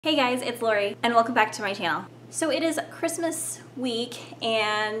Hey guys, it's Lori and welcome back to my channel. So it is Christmas week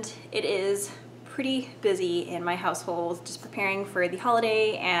and it is pretty busy in my household, just preparing for the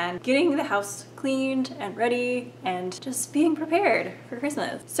holiday and getting the house cleaned and ready and just being prepared for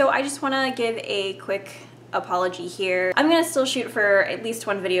Christmas. So I just want to give a quick apology here. I'm gonna still shoot for at least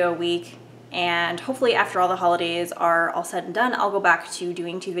one video a week, and hopefully after all the holidays are all said and done, I'll go back to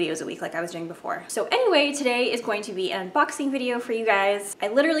doing 2 videos a week like I was doing before. So anyway, today is going to be an unboxing video for you guys. I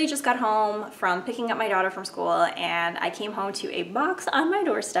literally just got home from picking up my daughter from school and I came home to a box on my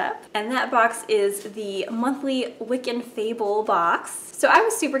doorstep. And that box is the monthly Wick and Fable box. So I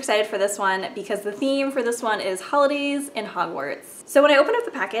was super excited for this one because the theme for this one is holidays in Hogwarts. So when I opened up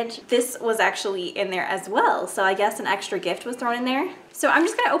the package, this was actually in there as well. So I guess an extra gift was thrown in there. So I'm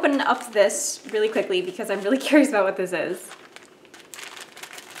just gonna open up this really quickly because I'm really curious about what this is.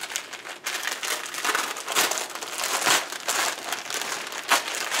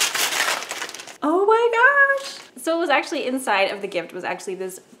 Oh my gosh! So it was actually inside of the gift was actually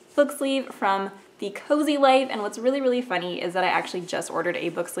this book sleeve from the Cozy Life, and what's really funny is that I actually just ordered a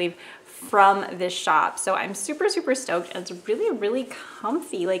book sleeve from this shop. So I'm super stoked, and it's really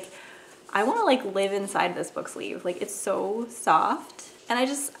comfy. Like, I want to like live inside this book sleeve. Like, it's so soft. And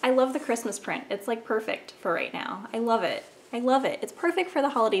I love the Christmas print. It's like perfect for right now. I love it. I love it. It's perfect for the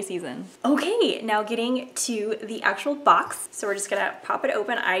holiday season. Okay, now getting to the actual box. So we're just gonna pop it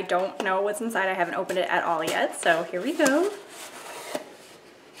open. I don't know what's inside. I haven't opened it at all yet. So here we go.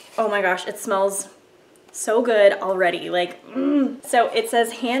 Oh my gosh, it smells so good already. Like, So it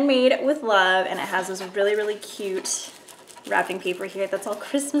says handmade with love, and it has this really cute wrapping paper here that's all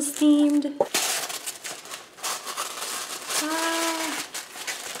Christmas themed.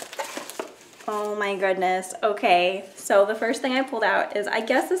 Oh my goodness. Okay, so the first thing I pulled out is, I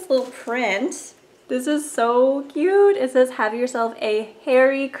guess, this little print. This is so cute. It says, have yourself a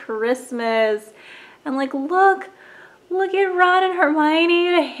Harry Christmas. And like, look at Ron and Hermione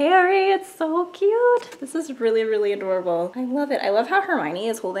and Harry. It's so cute. This is really adorable. I love it. I love how Hermione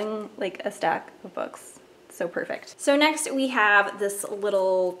is holding like a stack of books. So perfect. So next we have this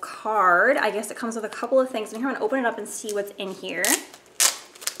little card. I guess it comes with a couple of things in here. I'm gonna open it up and see what's in here.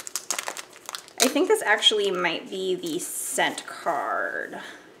 I think this actually might be the scent card.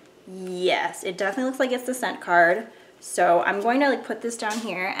 Yes, it definitely looks like it's the scent card. So I'm going to like put this down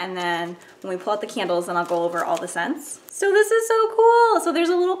here, and then when we pull out the candles, then I'll go over all the scents. So this is so cool. So there's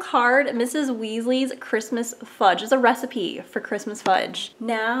a little card, Mrs. Weasley's Christmas Fudge. It's a recipe for Christmas fudge.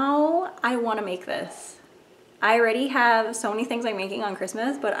 Now I want to make this. I already have so many things I'm making on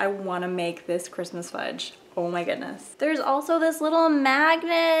Christmas, but I want to make this Christmas fudge. Oh my goodness. There's also this little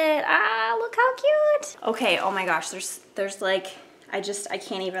magnet. Ah, look how cute. Okay, oh my gosh, there's like, I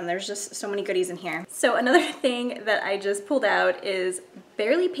can't even, there's just so many goodies in here. So another thing that I just pulled out is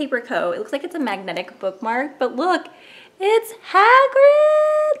Barely Paper Co. It looks like it's a magnetic bookmark, but look, it's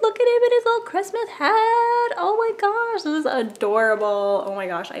Hagrid. Look at him in his little Christmas hat. Oh my gosh, this is adorable. Oh my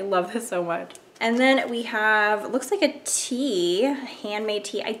gosh, I love this so much. And then we have, looks like a tea, handmade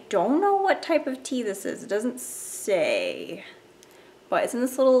tea. I don't know what type of tea this is. It doesn't say, but it's in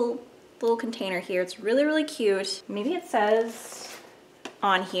this little container here. It's really cute. Maybe it says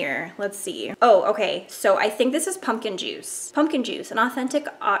on here. Let's see. Oh, okay. So I think this is pumpkin juice. Pumpkin juice, an authentic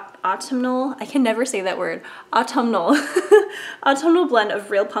autumnal, I can never say that word, autumnal, autumnal blend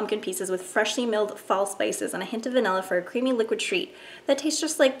of real pumpkin pieces with freshly milled fall spices and a hint of vanilla for a creamy liquid treat that tastes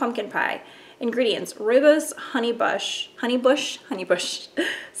just like pumpkin pie. Ingredients: rooibos, honeybush,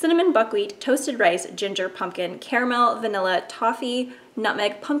 cinnamon, buckwheat, toasted rice, ginger, pumpkin, caramel, vanilla, toffee,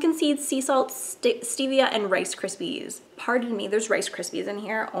 nutmeg, pumpkin seeds, sea salt, stevia, and Rice Krispies. Pardon me, there's Rice Krispies in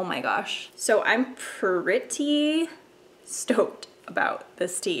here. Oh my gosh. So I'm pretty stoked about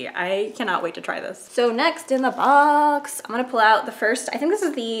this tea. I cannot wait to try this. So next in the box, I'm gonna pull out the first, I think this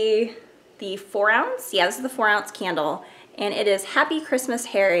is the 4 ounce. Yeah, this is the 4 ounce candle, and it is Happy Christmas,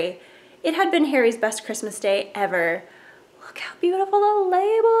 Harry. It had been Harry's best Christmas day ever. Look how beautiful the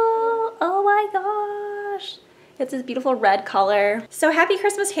label. Oh my gosh. It's this beautiful red color. So Happy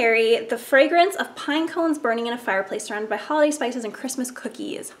Christmas, Harry. The fragrance of pine cones burning in a fireplace surrounded by holiday spices and Christmas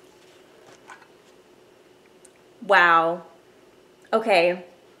cookies. Wow. Okay,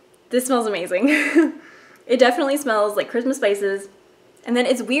 this smells amazing. It definitely smells like Christmas spices. And then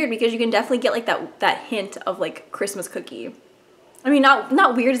it's weird because you can definitely get like that hint of like Christmas cookie. I mean,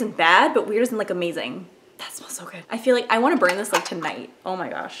 not weird isn't bad, but weird isn't like amazing. That smells so good. I feel like I want to burn this like tonight. Oh my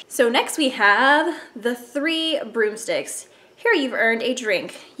gosh. So next we have the 3 broomsticks. Here you've earned a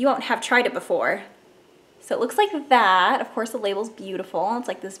drink. You won't have tried it before. So it looks like that. Of course the label's beautiful. It's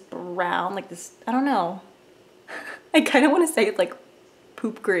like this brown, like this, I don't know. I kind of want to say it's like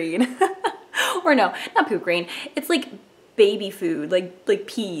poop green. Or no, not poop green. It's like baby food, like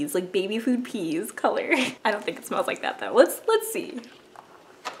peas, like baby food peas color. I don't think it smells like that though. Let's see.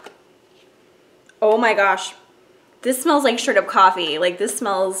 Oh my gosh. This smells like straight up coffee. Like this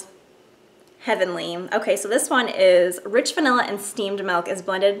smells heavenly. Okay, so this one is rich vanilla and steamed milk is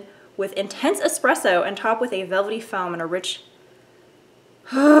blended with intense espresso and topped with a velvety foam and a rich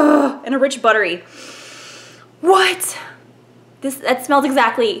buttery. What? That smells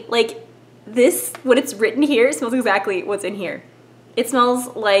exactly like this, what it's written here smells exactly what's in here. It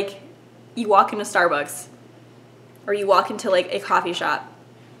smells like you walk into Starbucks or you walk into like a coffee shop.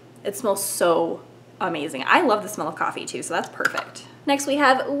 It smells so amazing. I love the smell of coffee too, so that's perfect. Next we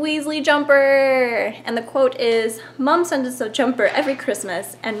have Weasley Jumper, and the quote is, "Mom sends us a jumper every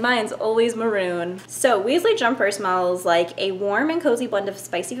Christmas, and mine's always maroon." So Weasley Jumper smells like a warm and cozy blend of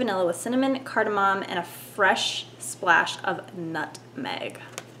spicy vanilla with cinnamon, cardamom, and a fresh splash of nutmeg.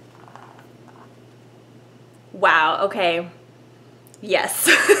 Wow, okay. Yes.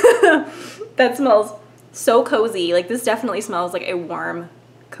 That smells so cozy. Like this definitely smells like a warm,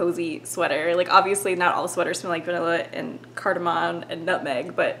 cozy sweater. Like obviously not all sweaters smell like vanilla and cardamom and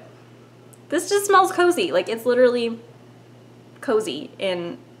nutmeg, but this just smells cozy. Like it's literally cozy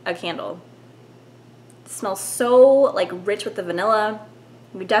in a candle. It smells so like rich with the vanilla.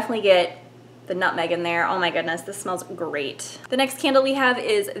 We definitely get the nutmeg in there. Oh my goodness, this smells great. The next candle we have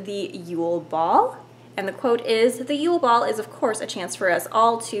is the Yule Ball. And the quote is, "The Yule Ball is of course a chance for us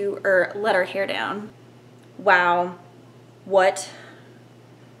all to let our hair down." Wow. What?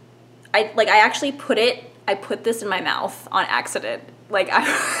 I actually put this in my mouth on accident. Like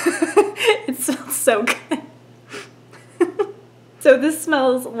it smells so good. So this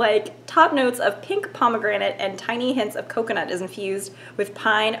smells like top notes of pink pomegranate and tiny hints of coconut is infused with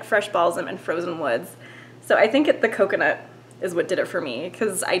pine, fresh balsam, and frozen woods. So I think the coconut is what did it for me,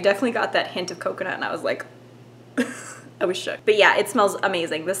 because I definitely got that hint of coconut and I was like, I was shook. But yeah, it smells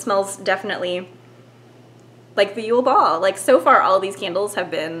amazing. This smells definitely like the Yule Ball. Like so far all of these candles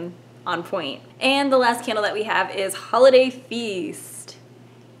have been on point. And the last candle that we have is Holiday Feast.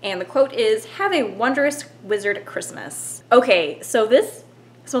 And the quote is, "Have a wondrous wizard Christmas." Okay, so this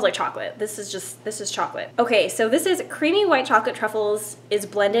smells like chocolate. This is chocolate. Okay, so this is creamy white chocolate truffles is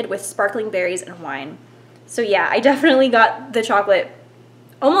blended with sparkling berries and wine. So yeah, I definitely got the chocolate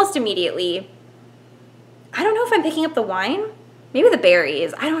almost immediately. I don't know if I'm picking up the wine, maybe the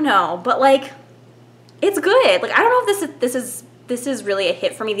berries, I don't know, but like, it's good. Like, I don't know if this is really a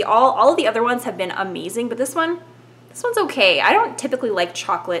hit for me. All of the other ones have been amazing, but this one's okay. I don't typically like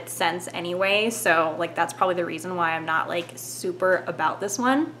chocolate scents anyway, so like that's probably the reason why I'm not like super about this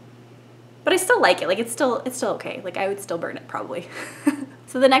one. But I still like it. Like it's still okay. Like I would still burn it probably.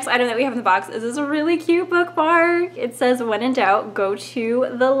 So the next item that we have in the box is this really cute bookmark. It says, "When in doubt, go to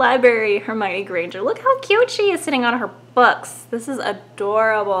the library, Hermione Granger." Look how cute she is sitting on her books. This is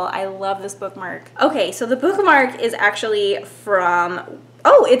adorable. I love this bookmark. Okay, so the bookmark is actually from,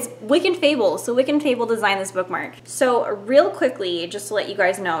 oh, it's Wick and Fable. So Wick and Fable designed this bookmark. So real quickly, just to let you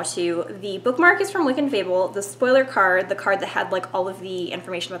guys know too, the bookmark is from Wick and Fable. The spoiler card, the card that had like all of the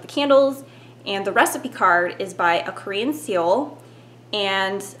information about the candles, and the recipe card is by a Korean seal.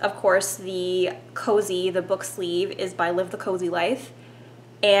 And of course the cozy, the book sleeve, is by Live the Cozy Life.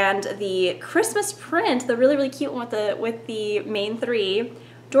 And the Christmas print, the really, really cute one with the main three,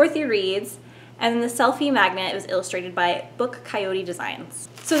 Dorothy Reads. And then the selfie magnet was illustrated by Book Coyote Designs.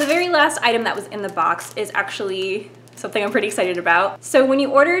 So the very last item that was in the box is actually something I'm pretty excited about. So when you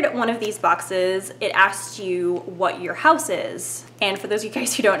ordered one of these boxes, it asked you what your house is. And for those of you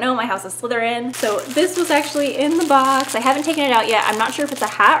guys who don't know, my house is Slytherin. So this was actually in the box. I haven't taken it out yet. I'm not sure if it's a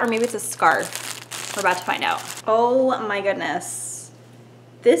hat or maybe it's a scarf. We're about to find out. Oh my goodness.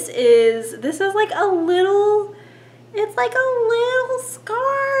 This is like a little, it's like a little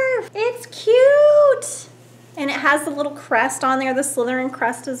scarf. It's cute. And it has the little crest on there, the Slytherin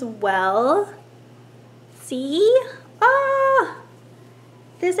crest as well. See? Ah,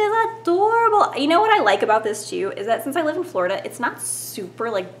 this is adorable. You know what I like about this too is that since I live in Florida, it's not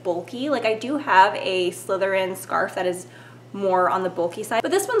super like bulky. Like I do have a Slytherin scarf that is more on the bulky side, but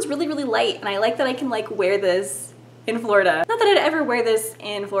this one's really, really light, and I like that I can like wear this in Florida. Not that I'd ever wear this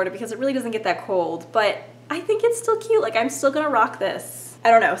in Florida because it really doesn't get that cold, but I think it's still cute. Like I'm still gonna rock this. I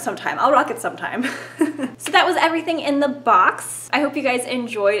don't know, sometime. I'll rock it sometime. So that was everything in the box. I hope you guys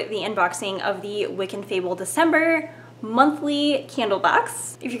enjoyed the unboxing of the Wick and Fable December monthly candle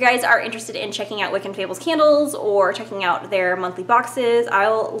box. If you guys are interested in checking out Wick and Fable's candles or checking out their monthly boxes,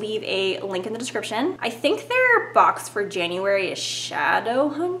 I'll leave a link in the description. I think their box for January is Shadow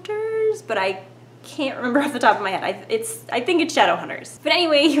Hunters, but I Can't remember off the top of my head. I think it's Shadowhunters. But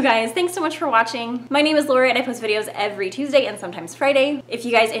anyway, you guys, thanks so much for watching. My name is Lorie and I post videos every Tuesday and sometimes Friday. If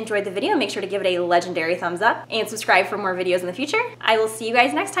you guys enjoyed the video, make sure to give it a legendary thumbs up and subscribe for more videos in the future. I will see you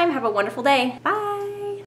guys next time. Have a wonderful day. Bye!